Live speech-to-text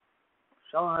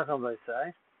Shalom Aleichem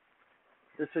B'Yisai.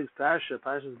 This week's Parshas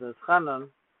Vaetchanן,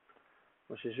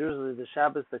 which is usually the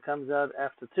Shabbos that comes out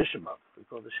after Tisha B'Av. We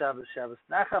call the Shabbos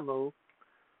Nachamu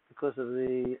because of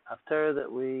the Haftarah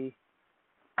that we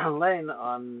learn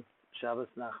on Shabbos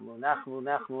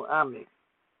Nachmu Ami.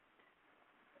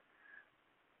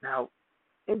 Now,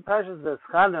 in Parshas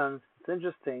Vaetchanän, it's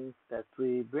interesting that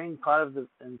we bring part of the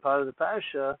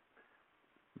Parsha,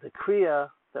 the Kriya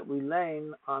that we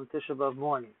learn on Tisha B'Av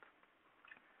morning.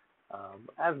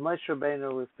 As Moshe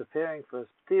Rabbeinu was preparing for his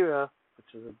Ptira,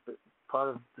 which is a part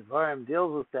of the Dvarim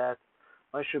deals with that,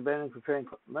 Moshe Rabbeinu preparing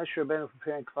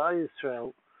Klal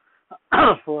Yisrael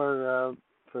for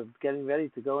getting ready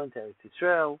to go into Eretz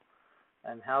Yisrael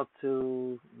and how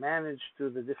to manage through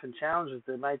the different challenges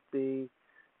they might be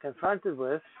confronted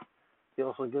with. He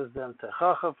also gives them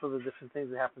techacha for the different things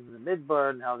that happen in the Midbar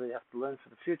and how they have to learn for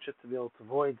the future to be able to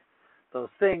avoid those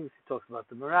things. He talks about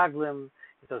the Meraglim,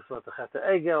 he talks about the Chet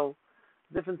Egel.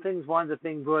 Different things wind up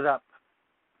being brought up.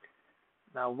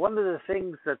 Now, one of the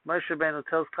things that Moshe Rabbeinu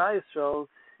tells Klal Yisrael,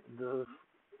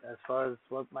 as far as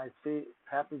what might be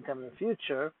happening in the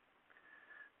future,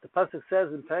 the pasuk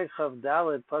says in Perek Chav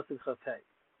Daled, pasuk Chav Hey,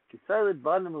 Kisaylet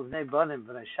banim uvnei banim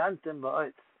v'nashantim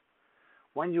ba'oitz.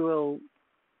 When you will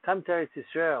come to Eretz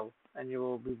Yisrael and you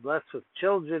will be blessed with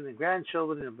children and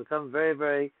grandchildren and you'll become very,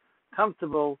 very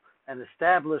comfortable and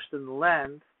established in the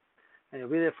land, and you'll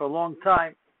be there for a long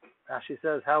time. Rashi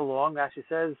says, how long? Rashi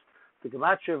says, the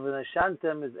Gematria of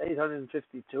Nashantim is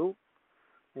 852.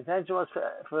 The intention was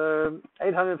for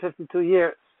 852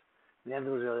 years. In the end,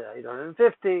 it was really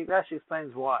 850. Rashi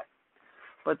explains why.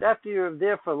 But after you're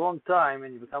there for a long time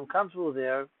and you become comfortable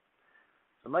there,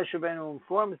 so Moshe Rabbeinu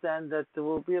informs then that there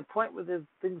will be a point where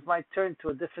things might turn to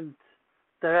a different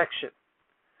direction.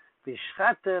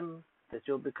 V'ishchatem, that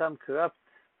you'll become corrupt.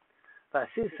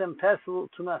 V'asisem pesel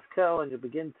tumaskel, and you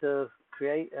begin to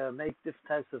make different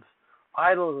types of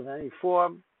idols of any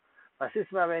form. You'll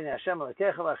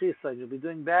be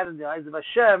doing bad in the eyes of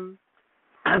Hashem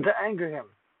and to anger Him.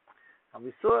 And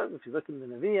we saw it, if you look in the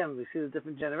Nevi'im, we see the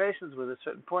different generations where there's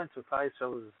certain points where Klal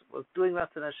Yisrael was doing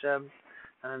that to Hashem,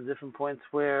 and then different points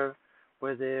where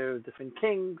there are different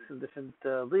kings and different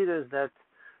leaders that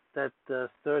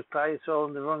stirred Klal Yisrael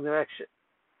in the wrong direction.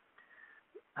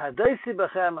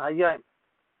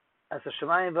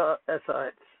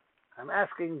 I'm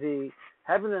asking the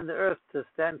heaven and the earth to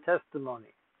stand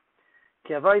testimony.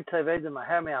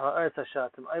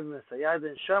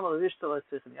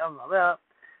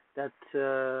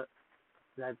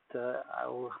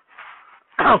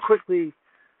 I'll quickly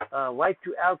wipe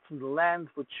you out from the land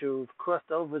which you've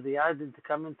crossed over the Yarden to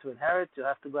come in to inherit. You'll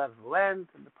have to go out of the land,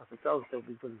 and the Pasuk tells us they'll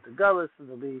be put into Gullus, and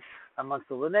they'll be amongst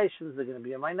all the nations. They're going to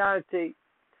be a minority.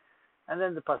 And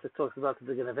then the pasuk talks about that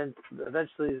they're going to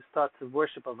eventually start to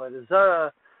worship Avodah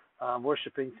Zarah,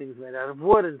 worshiping things made out of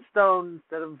wood and stone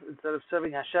instead of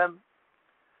serving Hashem.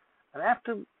 And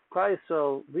after Klal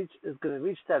Yisrael is going to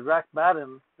reach that rock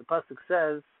bottom, the pasuk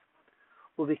says,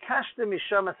 "Uvikashtem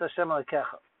misham es Hashem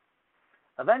alekecha."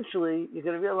 Eventually, you're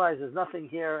going to realize there's nothing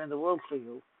here in the world for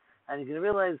you, and you're going to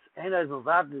realize Einad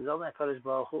Muvad is only HaKadosh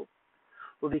Baruch Hu.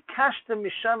 Uvikashtem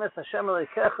misham es Hashem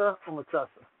alekecha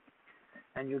u'mutzasa.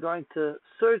 And you're going to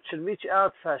search and reach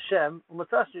out for Hashem,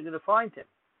 u'matzas, you're going to find Him.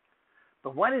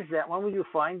 But when is that? When will you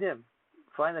find Him?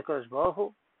 Find the Kodesh Baruch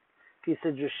Hu? He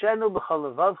said, "Yeshenu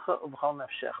b'chol levavcha u'b'chol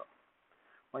nafshecha."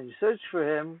 When you search for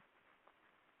Him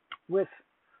with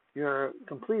your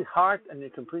complete heart and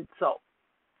your complete soul,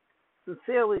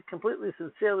 sincerely, completely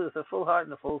sincerely, with a full heart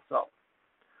and a full soul.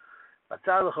 When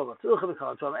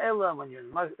you're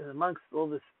amongst all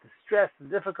this distress and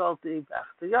difficulty, and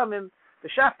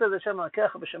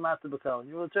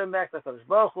you will turn back to HaKadosh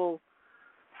Baruch Hu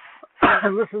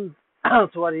and listen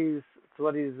to what he's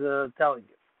telling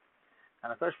you.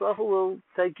 And HaKadosh Baruch Hu will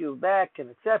take you back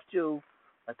and accept you.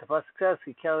 Like the pasuk says,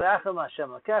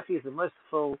 He's a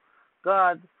merciful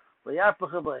God. He's not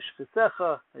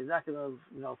going to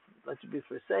let you be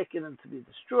forsaken and to be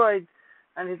destroyed.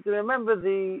 And He's going to remember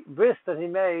the bris that He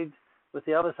made with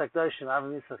the Avos HaKadoshim,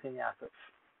 Avraham, Yitzchak, and Yaakov.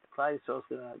 Klal Yisrael is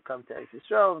going to come to Eretz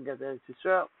Yisrael and get to Eretz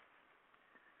Yisrael.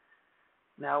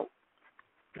 Now,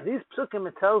 in these psukim,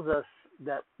 it tells us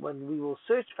that when we will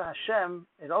search for Hashem,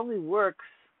 it only works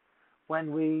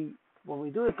when we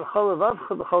do it b'chol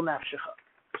levavcha b'chol nafshecha,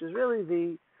 which is really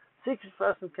the secret for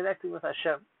us in connecting with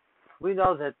Hashem. We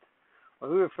know that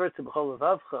when we refer to b'chol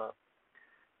levavcha,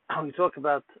 we talk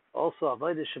about also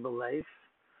avodah shebalev,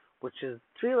 which is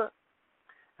tefillah,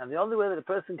 and the only way that a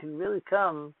person can really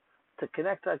come to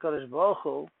connect to HaKadosh Baruch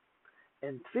Hu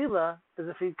in tefillah is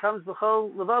if he comes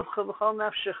b'chol levavcha b'chol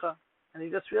nafshecha. And he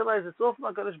just realized it's all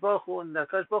from HaKadosh Baruch Hu, and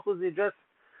HaKadosh Baruch Hu is the address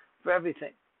for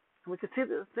everything. And we could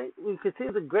see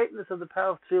the greatness of the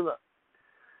power of tefillah.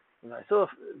 I saw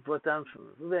brought down from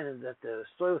Reuven that the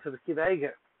story was of Akiva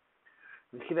Eiger.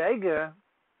 Akiva Eiger,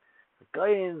 the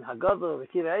Goyin Hagadol of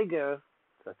Akiva Eiger,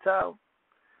 Zatzal,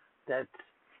 that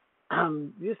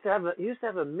used to have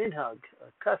a minhag,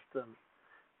 a custom,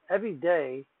 every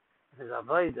day in his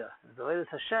avodah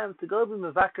Hashem, to go be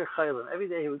mevaker chaylim. Every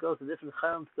day he would go to different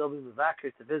chaylim to go be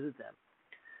mevaker, to visit them.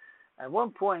 At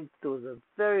one point, there was a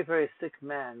very, very sick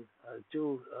man, a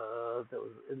Jew that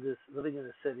was living in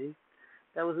the city,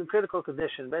 that was in critical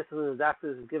condition. Basically, the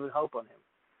doctors had given hope on him.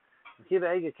 Akiva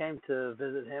Eiger came to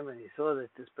visit him, and he saw that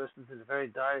this person's in a very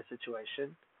dire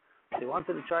situation. He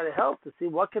wanted to try to help, to see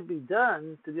what could be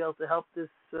done to be able to help this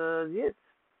yid.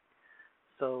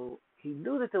 So he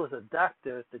knew that there was a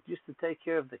doctor that used to take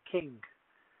care of the king.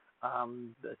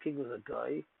 The king was a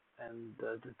guy, and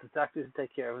the doctor used to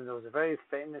take care of him. There was a very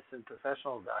famous and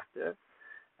professional doctor,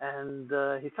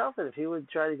 and he felt that if he would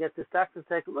try to get this doctor to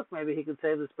take a look, maybe he could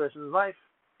save this person's life.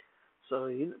 So,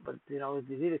 you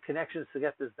needed connections to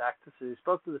get this doctor. So he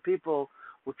spoke to the people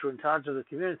which were in charge of the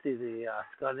community, the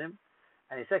Skanim,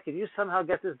 and he said, "Can you somehow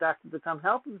get this doctor to come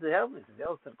help him?" They helped him. He said,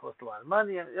 "It's going to cost a lot of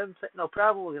money." And he said, "No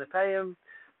problem. We're going to pay him.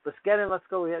 Let's get him. Let's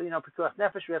go. We have, Pikuach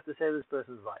Nefesh. We have to save this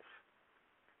person's life."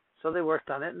 So they worked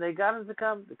on it, and they got him to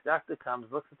come. The doctor comes,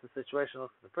 looks at the situation,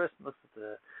 looks at the person, looks at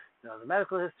the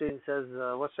medical history, and says,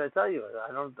 "What should I tell you?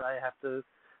 I have to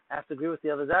agree with the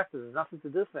other doctors. There's nothing to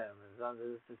do for him.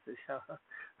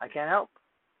 I can't help."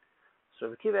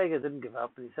 So Akiva Eiger didn't give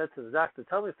up, and he said to the doctor,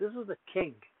 "Tell me, if this was the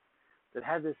king that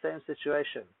had the same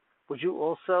situation, would you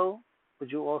also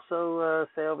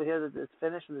say over here that it's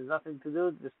finished and there's nothing to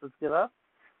do, just let's give up?"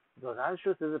 He goes, "The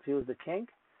truth is, if he was the king,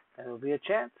 then there would be a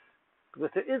chance,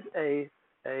 because there is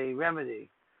a remedy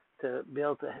to be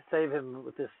able to save him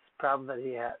with this problem that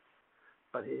he has.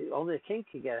 But only a king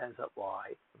can get hands up."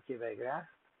 Why? Akiva Eiger asked.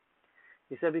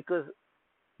 He said, because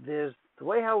there's the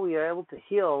way how we are able to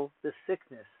heal this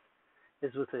sickness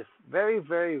is with a very,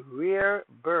 very rare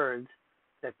bird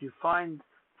that you find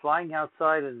flying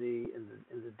outside in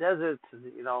the deserts,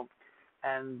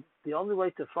 and the only way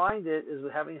to find it is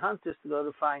with having hunters to go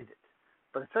to find it.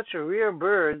 But it's such a rare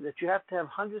bird that you have to have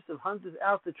hundreds of hunters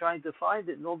out there trying to find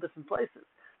it in all different places.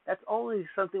 That's only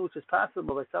something which is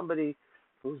possible by somebody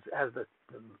who has the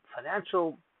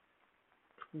financial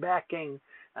backing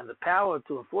and the power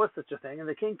to enforce such a thing, and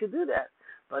the king could do that.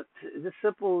 But this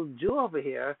simple Jew over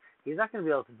here, he's not going to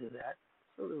be able to do that.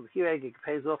 So the Akiva Eiger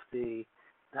pays off the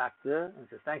doctor and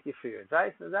says, "Thank you for your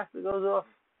advice," and the doctor goes off.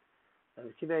 And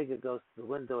the Akiva Eiger goes to the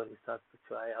window and he starts to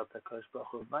cry out, "HaKadosh Baruch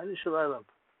Hu, B'nai Shalom,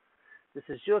 this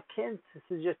is your kin, this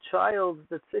is your child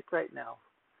that's sick right now.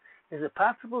 Is it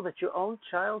possible that your own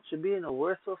child should be in a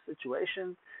worse off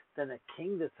situation than a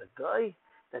king that's a guy?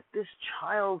 That this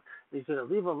child is going to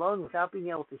leave alone without being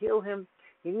able to heal him?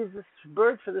 He needs this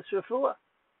bird for this refuah."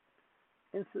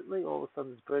 Instantly, all of a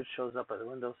sudden, this bird shows up by the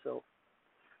windowsill.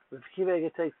 The Akiva Eiger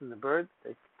takes in the bird.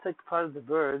 They take part of the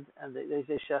bird and they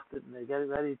shecht it, and they get it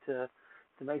ready to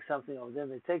make something of it. Then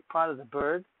they take part of the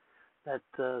bird that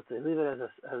they leave it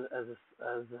as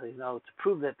to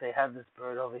prove that they have this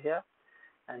bird over here.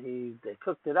 And they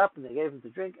cooked it up and they gave him to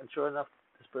drink, and sure enough,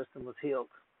 this person was healed.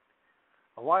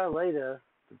 A while later,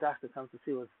 the doctor comes to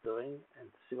see what's doing and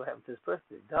to see what happened to this person.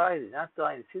 Did he die? Did he not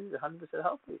die? And he sees it 100%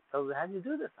 healthy. Tells him, "How did you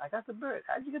do this?" "I got the bird."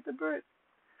 "How did you get the bird?"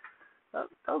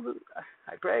 Tells him,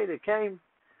 "I prayed, it came."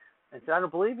 And he said, "I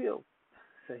don't believe you."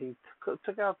 So he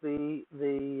took out the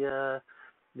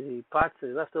parts that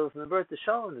he left over from the bird to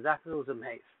show him. The doctor was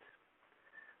amazed.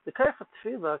 The koach of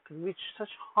tefillah can reach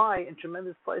such high and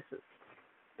tremendous places,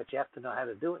 but you have to know how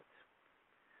to do it.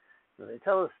 They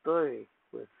tell a story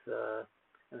with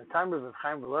in the time of Rav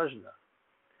Chaim Volozhiner.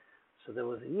 So there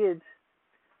was a yid,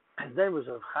 his name was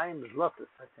Rav Chaim Lotus,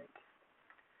 I think,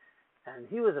 and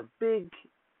he was a big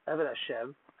Eved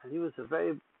Hashem, and he was a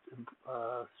very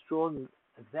strong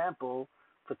example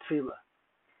for tefillah.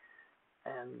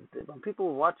 And when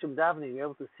people watch him davening, you're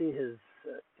able to see his,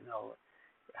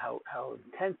 how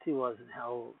intense he was and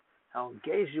how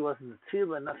engaged he was in the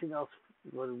tefillah. Nothing else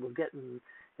would get in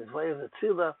his way of the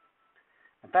tefillah.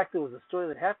 In fact, there was a story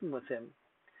that happened with him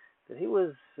that he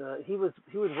would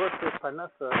work with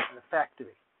Parnassa in a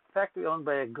factory owned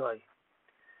by a guy.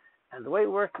 And the way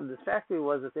it worked in this factory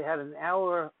was that they had an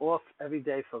hour off every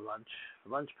day for lunch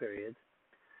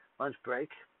break.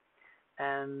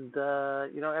 And,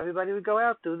 everybody would go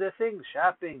out, do their things,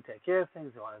 shopping, take care of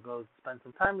things. They want to go spend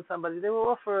some time with somebody. They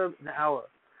were off for an hour.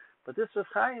 But this Rav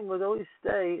Chaim would always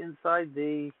stay inside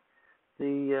the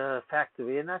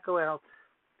factory and not go out.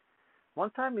 One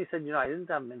time he said, I didn't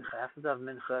have mincha. I have to have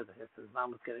mincha. I guess his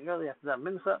mom was getting early. I have to have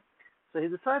mincha. So he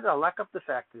decided I'll lock up the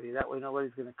factory. That way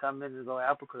nobody's going to come in and go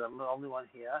out because I'm the only one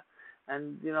here.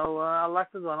 And, I'll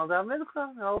lock the door and I'll have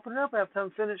mincha. And I'll open it up after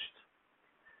I'm finished.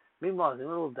 Meanwhile, in the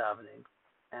middle of davening,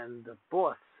 and the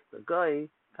boss, the guy,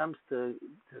 comes to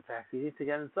the factory. He needs to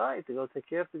get inside to go take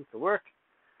care of things, to work.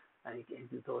 And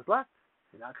the door's locked.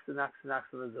 He knocks on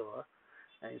the door.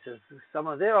 And he says,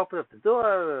 someone there, open up the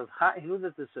door. He knew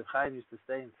that the Rav Chaim used to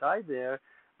stay inside there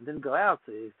and didn't go out,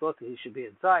 so he thought that he should be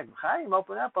inside. Chaim,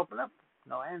 open up.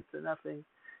 No answer, nothing.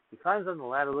 He climbs on the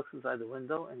ladder, looks inside the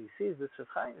window, and he sees this Rav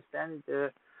Chaim standing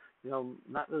there,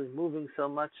 not really moving so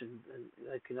much and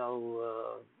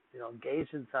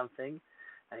engaged in something.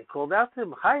 And he called out to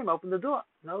him, Chaim, open the door.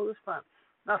 No response,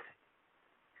 nothing.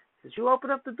 He says, you open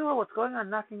up the door. What's going on?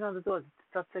 Knocking on the door. He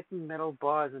starts taking metal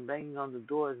bars and banging on the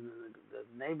doors, and the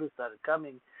neighbors started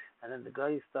coming. And then the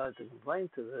guy started to complain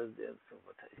to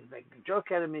he's making a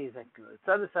joke out of me. He's making a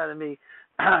tzaddik out of me.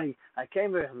 I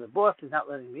came here, and the boss is not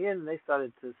letting me in. And they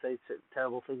started to say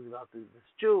terrible things about this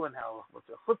Jew and how what's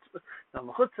a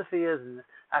chutzpah he is, and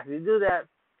how can you do that?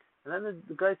 And then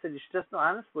the guy said, you should just know,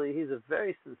 honestly, he's a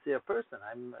very sincere person.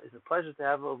 It's a pleasure to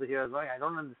have him over here. I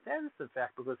don't understand this, in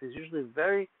fact, because he's usually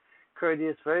very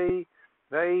courteous, very,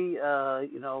 very,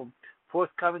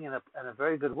 forthcoming and a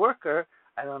very good worker.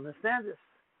 I don't understand this.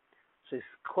 So he's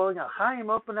calling out, Chaim,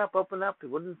 open up. He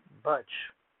wouldn't budge.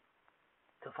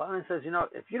 So finally he says,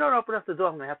 if you don't open up the door,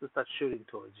 I'm going to have to start shooting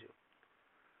towards you.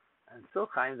 And still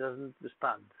Chaim doesn't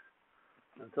respond.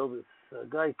 Until this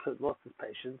guy lost his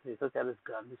patience. He took out his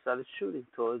gun. He started shooting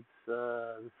towards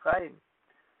this Chaim.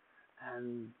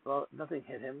 And, well, nothing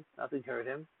hit him. Nothing hurt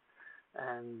him.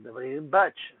 But he didn't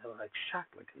budge. They were like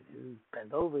shocked. Like he didn't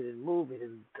bend over. He didn't move. He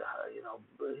didn't,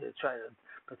 try to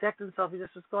protect himself. He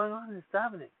just was going on in his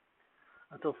davening.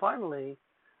 Until finally,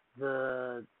 he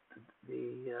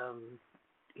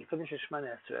finishes Shemana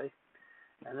Esrei,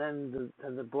 and then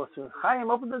the boss says, Chaim,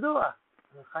 open the door.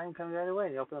 And Chaim comes right away,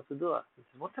 and he opens up the door. He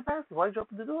says, what's the matter? Why did you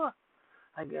open the door?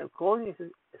 I'm calling you. He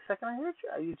says, a second I heard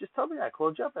you. You just told me. I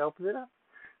called you up. I opened it up.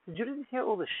 He said, you didn't hear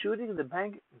all the shooting and the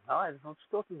bang? No, I don't know what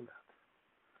you're talking about.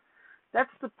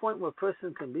 That's the point where a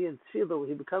person can be in tefillah, where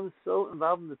he becomes so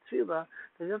involved in the tefillah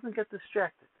that he doesn't get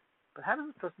distracted. But how does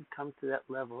a person come to that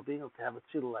level of being able to have a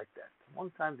tefillah like that?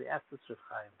 One time they asked this Rav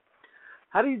Chaim,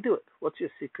 how do you do it? What's your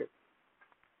secret?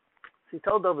 So he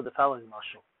told over the following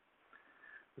mashal.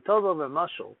 He told over a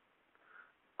mashal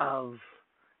of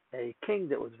a king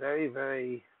that was very,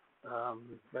 very,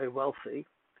 very wealthy,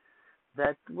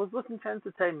 that was looking for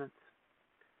entertainment.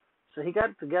 So he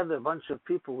got together a bunch of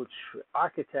people, which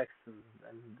architects and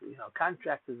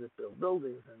contractors that build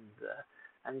buildings,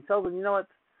 and he told them, you know what?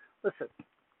 Listen,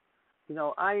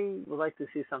 I would like to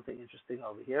see something interesting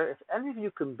over here. If any of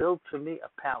you can build for me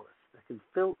a palace that can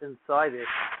fill inside it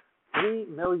 3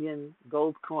 million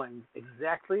gold coins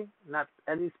exactly, not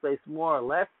any space more or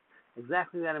less,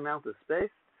 exactly that amount of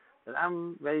space, then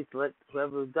I'm ready to let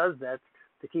whoever does that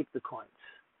to keep the coins.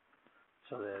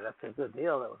 So that's a good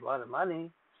deal. That was a lot of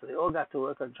money. So they all got to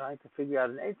work on trying to figure out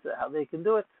an answer how they can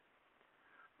do it.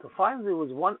 So finally, there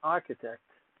was one architect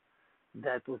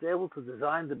that was able to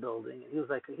design the building. He was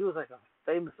like a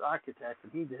famous architect,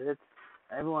 and he did it.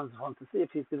 And everyone's wanting to see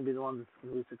if he's going to be the one that's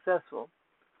going to be successful.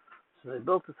 So they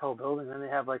built this whole building, and then they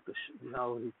have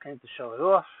he came to show it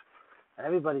off, and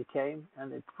everybody came,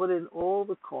 and they put in all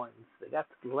the coins. They got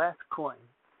to the last coin,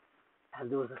 and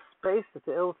there was a space that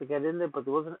they were able to get in there, but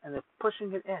there wasn't, and they're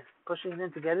pushing it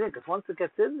in to get in, because once it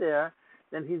gets in there,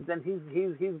 then he's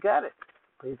got it.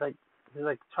 But he's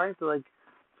like trying to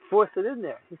force it in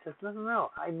there. He says, no,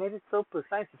 I made it so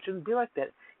precise. It shouldn't be like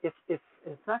that. If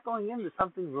it's not going in, there's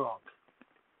something wrong.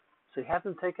 So he had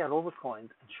them take out all the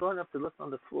coins, and sure enough, they looked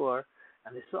on the floor,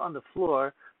 and they saw on the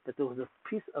floor that there was a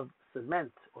piece of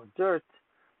cement or dirt,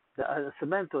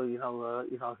 cement or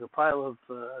like a pile of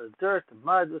dirt,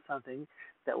 mud or something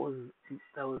that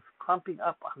was clumping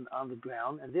up on the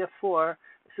ground, and therefore,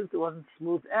 since it wasn't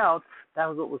smoothed out, that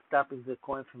was what was stopping the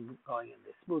coin from going in.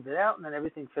 They smoothed it out, and then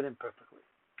everything fit in perfectly.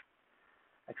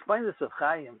 I explained this with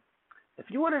Chaim. If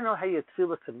you want to know how your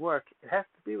tefillah can work, it has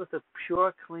to be with a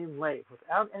pure, clean lay,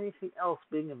 without anything else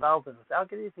being involved in it,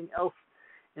 without anything else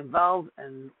involved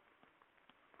and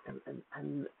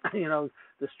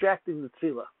distracting the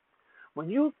tefillah. When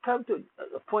you come to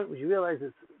a point where you realize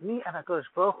it's me and HaKadosh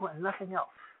Baruch Hu and nothing else,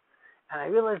 and I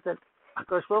realize that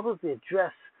HaKadosh Baruch Hu is the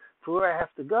address for where I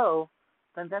have to go,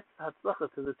 then that's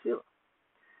hatzlacha to the tefillah.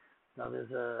 Now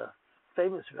there's a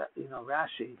famous,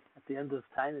 Rashi at the end of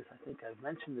Tainus, I think I've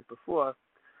mentioned it before,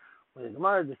 where the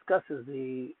Gemara discusses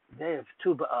the day of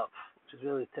Tu B'Av, which is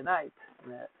really tonight,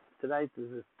 tonight is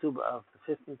the Tu B'Av,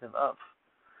 the 15th of Av.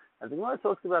 And the Gemara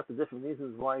talks about the different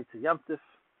reasons why it's a Yom Tif.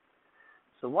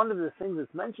 So one of the things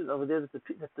that's mentioned over there that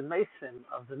the Mason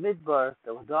of the Midbar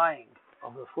that were dying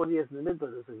over the 40 years in the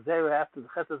Midbar, there's a Gzeira after the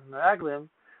Chesed and Meraglim,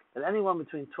 that anyone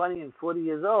between 20 and 40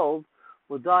 years old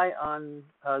would die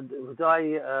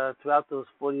throughout those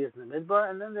 40 years in the Midbar,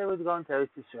 and then they would go into Eretz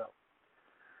Yisrael.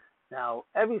 Now,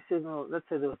 every single, let's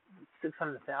say there was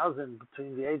 600,000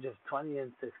 between the age of 20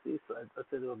 and 60, so let's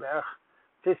say there were about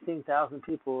 15,000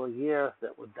 people a year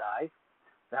that would die.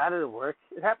 So how did it work?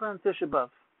 It happened on Tisha B'Av.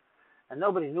 And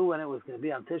nobody knew when it was going to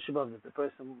be on Tisha B'Av that the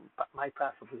person might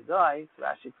possibly die. So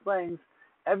Rashi explains,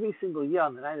 every single year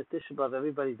on the night of Tisha B'Av,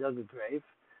 everybody dug a grave,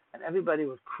 and everybody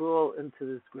would crawl into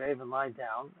this grave and lie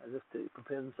down as if to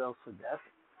prepare themselves for death.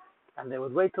 And they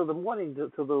would wait till the morning,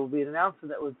 till there would be an announcement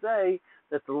that would say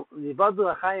that the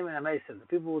Yibadu HaChaim and HaMesim, the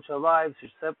people which are alive,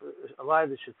 should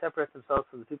separate themselves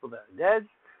from the people that are dead,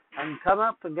 and come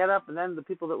up and get up, and then the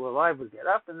people that were alive would get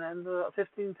up, and then the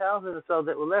 15,000 or so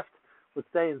that were left would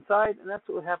stay inside, and that's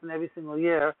what would happen every single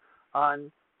year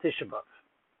on Tisha B'Av.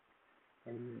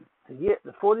 In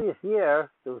the 40th year,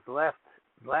 there was the last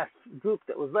group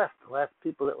that was left, the last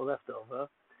people that were left over,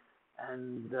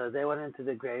 and they went into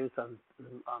their graves on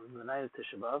the night of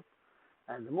Tisha B'Av,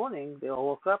 and in the morning they all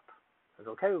woke up. Said,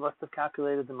 okay, we must have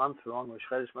calculated the month wrong. Rosh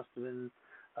Chodesh must have been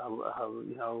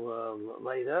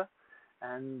later,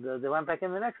 and they went back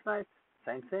in the next night,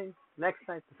 same thing. Next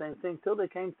night, the same thing, till they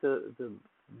came to the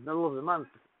middle of the month,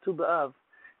 Tu B'Av,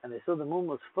 and they saw the moon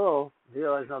was full. They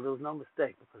realized, no, there was no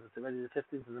mistake because it's already the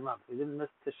 15th of the month. We didn't miss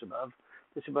Tisha B'Av.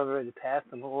 Tisha B'Av already passed,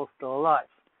 and we're all still alive.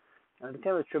 And it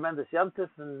became a tremendous Yom Tif,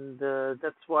 and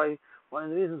that's why one of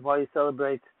the reasons why you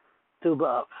celebrate Tu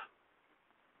B'Av.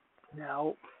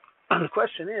 Now, the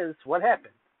question is, what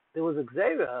happened? There was a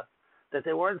Gzeira that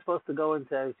they weren't supposed to go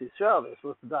into Eretz Yisrael. They were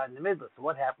supposed to die in the Midbar. So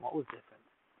what happened? What was different?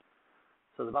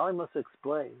 So the Bali must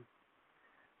explain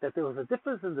that there was a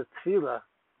difference in the tefillah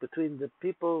between the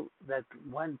people that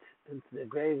went into their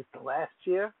graves the last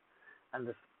year and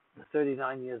the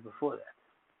 39 years before that.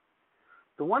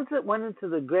 The ones that went into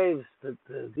the graves the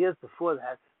years before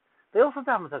that, they also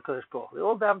davened to HaKadosh Baruch Hu. They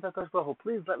all davened to HaKadosh Baruch Hu.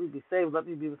 Please let me be saved. Let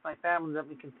me be with my family. Let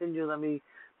me continue. Let me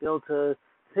be able to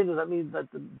continue.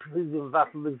 Please be with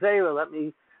the Gzeira.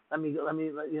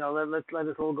 Let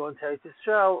us all go into Eretz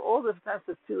Yisrael. All the types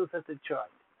of tefillahs that they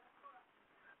tried.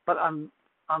 But on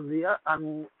the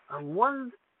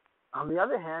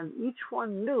other hand, each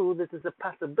one knew that there's a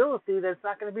possibility that it's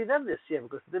not going to be them this year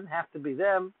because it didn't have to be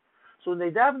them. So when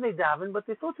they daven, but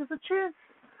they thought there's a chance.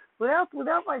 Without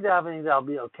my davening, I'll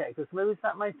be okay because maybe it's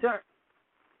not my turn.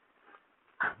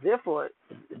 Therefore,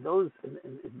 in those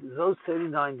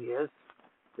 39 years,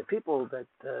 the people that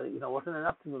wasn't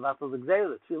enough to move out of the Gzeira,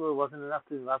 the tefillah wasn't enough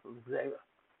to move out of the Gzeira.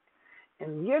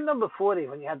 In year number 40,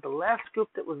 when you had the last group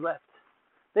that was left,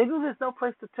 they knew there's no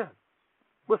place to turn.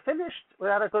 We're finished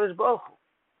without HaKadosh Baruch Hu.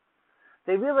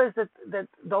 They realized that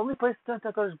the only place to turn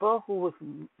to HaKadosh Baruch Hu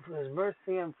for His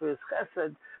mercy and for His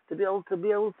chesed to be able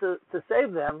to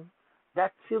save them,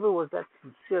 that tefillah was that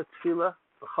sincere tefillah,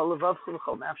 v'chol levavcha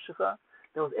v'chol nafshecha,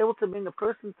 that was able to bring a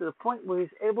person to the point where he's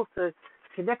able to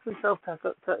connect himself to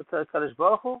HaKadosh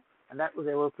Baruch Hu, and that was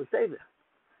able to save them.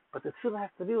 But the tefillah has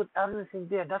to be without anything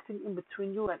there, nothing in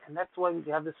between you, and that's why we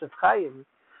have this Rav Chaim,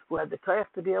 who had the koyach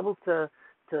to be able to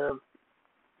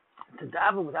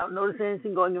daven without noticing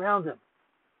anything going around him.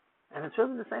 And it's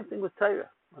really the same thing with Torah.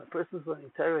 When a person's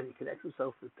learning Torah and he connects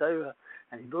himself to Torah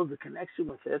and he builds a connection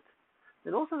with it,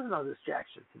 then also there's no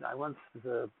distractions. I once was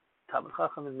a Talmid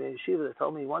Chacham in Meir Yeshiva that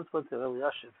told me he once went to Rabbi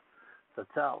Yashiv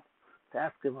Zatzal to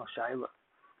ask him a shayla.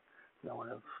 When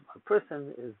a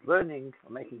person is learning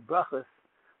or making brachas,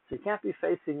 so he can't be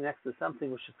facing next to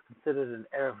something which is considered an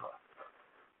erva.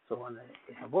 So when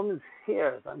a woman's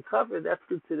hair is uncovered, that's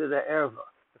considered an erva.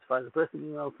 As far as a person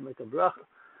being able to make a bracha,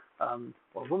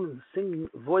 or a woman's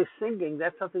voice singing,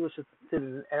 that's something which is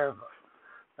considered an erva,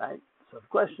 right? So the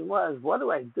question was, what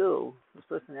do I do? This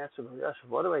person asked Rabbi Yashiv,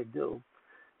 what do I do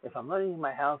if I'm learning in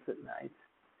my house at night,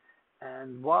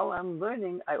 and while I'm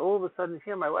learning, I all of a sudden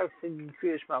hear my wife singing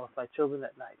Kriya Shema with my children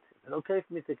at night? Is it okay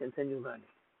for me to continue learning?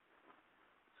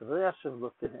 So Rabbi Yashiv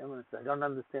looked at him and said, I don't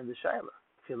understand the shayla.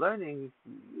 If you're learning,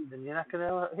 then you're not going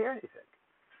to hear anything.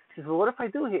 He says, well, what if I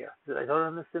do hear? He said, I don't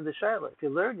understand the shayla. If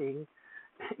you're learning,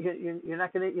 you're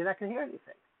not going to hear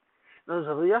anything. Now,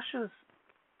 Rabbi Yashiv's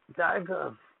daga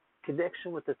of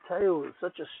connection with the Torah was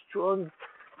such a strong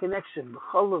connection,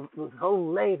 with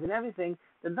whole lave and everything,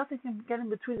 that nothing can get in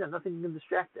between them, nothing can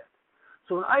distract that.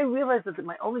 So when I realized that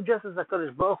my only dress is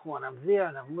HaKadosh Baruch Hu, and I'm there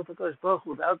and I'm with HaKadosh Baruch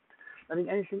Hu without letting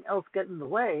anything else get in the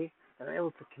way, then I'm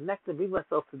able to connect and bring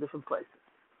myself to different places.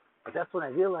 But that's when I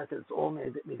realized that it's all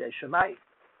Midei Shemai.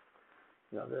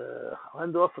 I'll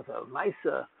end off with a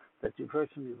Maisa that you've heard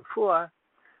from me before.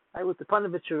 With the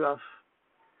Panovich Rav.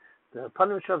 The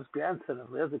Panovich Rav's grandson of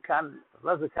Lezer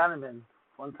Kahneman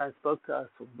one time spoke to us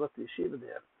when we brought the yeshiva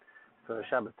there for a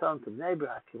Shabbaton to Bnei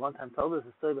Brak. He one time told us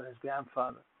a story about his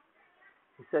grandfather.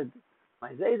 He said,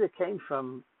 my Zayda came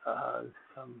from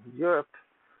Europe,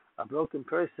 a broken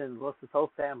person, lost his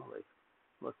whole family,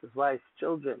 lost his wife,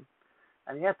 children,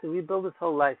 and he had to rebuild his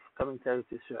whole life coming to Eretz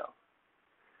Yisrael.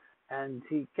 And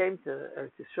he came to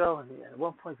Eretz Yisrael, and at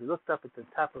one point he looked up at the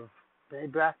top of Bnei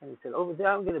Brak, and he said, over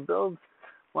there I'm going to build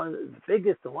one of the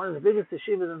biggest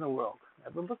yeshivas in the world.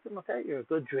 Everyone looked at him, okay, you're a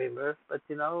good dreamer, but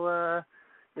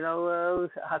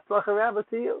Hatzlacha Rabbah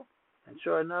to you. And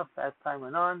sure enough, as time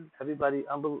went on, everybody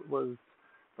was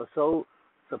so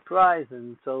surprised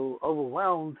and so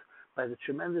overwhelmed by the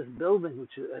tremendous building,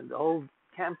 and the whole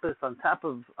campus on top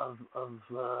of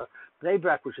Bnei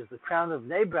Brak, which is the crown of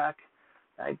Bnei Brak,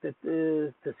 like that,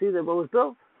 to see that what was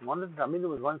built. One of the Talmidim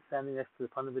was once standing next to the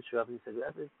Panovich Rav, and he said,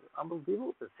 "That is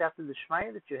unbelievable. The Siyata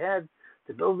D'Shmaya that you had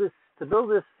to build this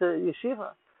yeshiva."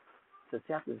 I said,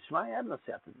 "Siyata D'Shmaya? I had no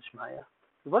Siyata D'Shmaya."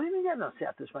 What do you mean you had no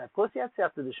Siyata D'Shmaya? Of course you had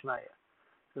Siyata D'Shmaya.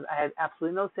 Because I had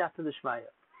absolutely no Siyata D'Shmaya.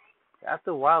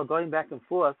 After a while, going back and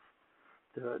forth,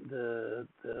 the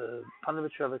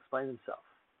Panovich Rav explained himself.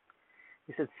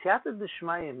 He said, Siyata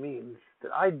D'Shmaya means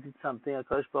that I did something,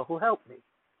 HaKadosh Baruch Hu helped me.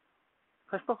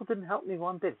 HaKadosh Baruch Hu didn't help me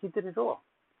one bit. He did it all.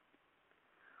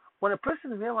 When a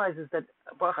person realizes that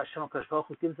Baruch Hashem, HaKadosh Baruch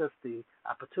Hu gives us the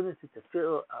opportunity to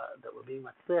feel that we're being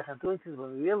matzliach and doing things,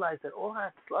 when we realize that all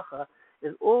Hatzlacha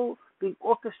is all being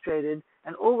orchestrated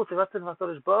and all with the Ratzon of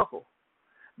HaKadosh Baruch Hu,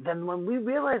 then when we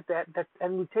realize that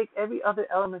and we take every other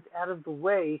element out of the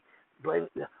way, blame,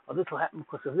 this will happen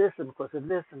because of this and because of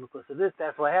this and because of this,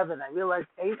 that's why I have it, and I realize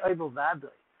Ein Oibel Vadoi,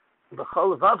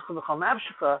 B'chol Levavcha, B'chol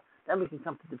Nafshecha, then we can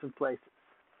come to different places.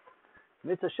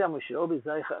 Mitzvah Hashem, we should all be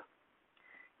Zeicha.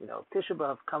 Tisha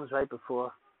B'Av comes right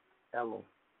before Elul.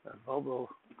 Vogel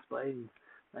explained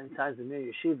many times in Mir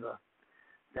Yeshiva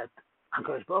that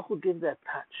HaKadosh Baruch Hu gives that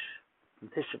touch from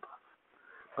Tisha B'Av.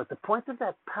 But the point of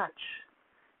that touch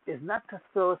is not to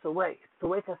throw us away, it's to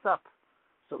wake us up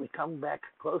so we come back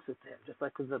closer to Him. Just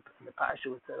like in the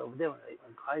Parsha was said over there, when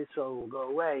Klal Yisrael will go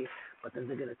away, but then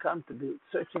they're going to come to be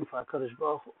searching for HaKadosh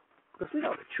Baruch Hu. Because we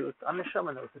know the truth. Our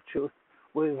Neshama knows the truth.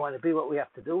 Where we want to be, what we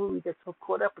have to do, we get so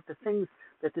caught up with the things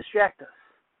that distract us.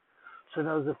 So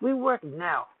those, if we work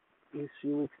now, these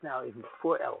few weeks now, even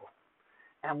before Elul,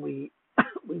 and we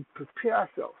prepare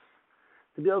ourselves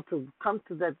to be able to come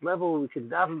to that level where we can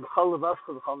daven b'chol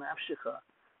levavcha b'chol nafshecha,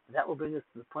 that will bring us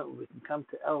to the point where we can come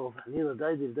to Elul, Hanila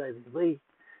Daidiv Daidiv Li,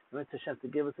 and Hashem to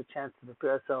give us a chance to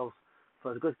prepare ourselves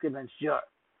for the good Mensch Jar.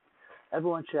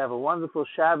 Everyone should have a wonderful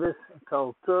Shabbos and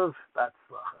Kol Tov,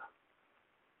 Batzlacha.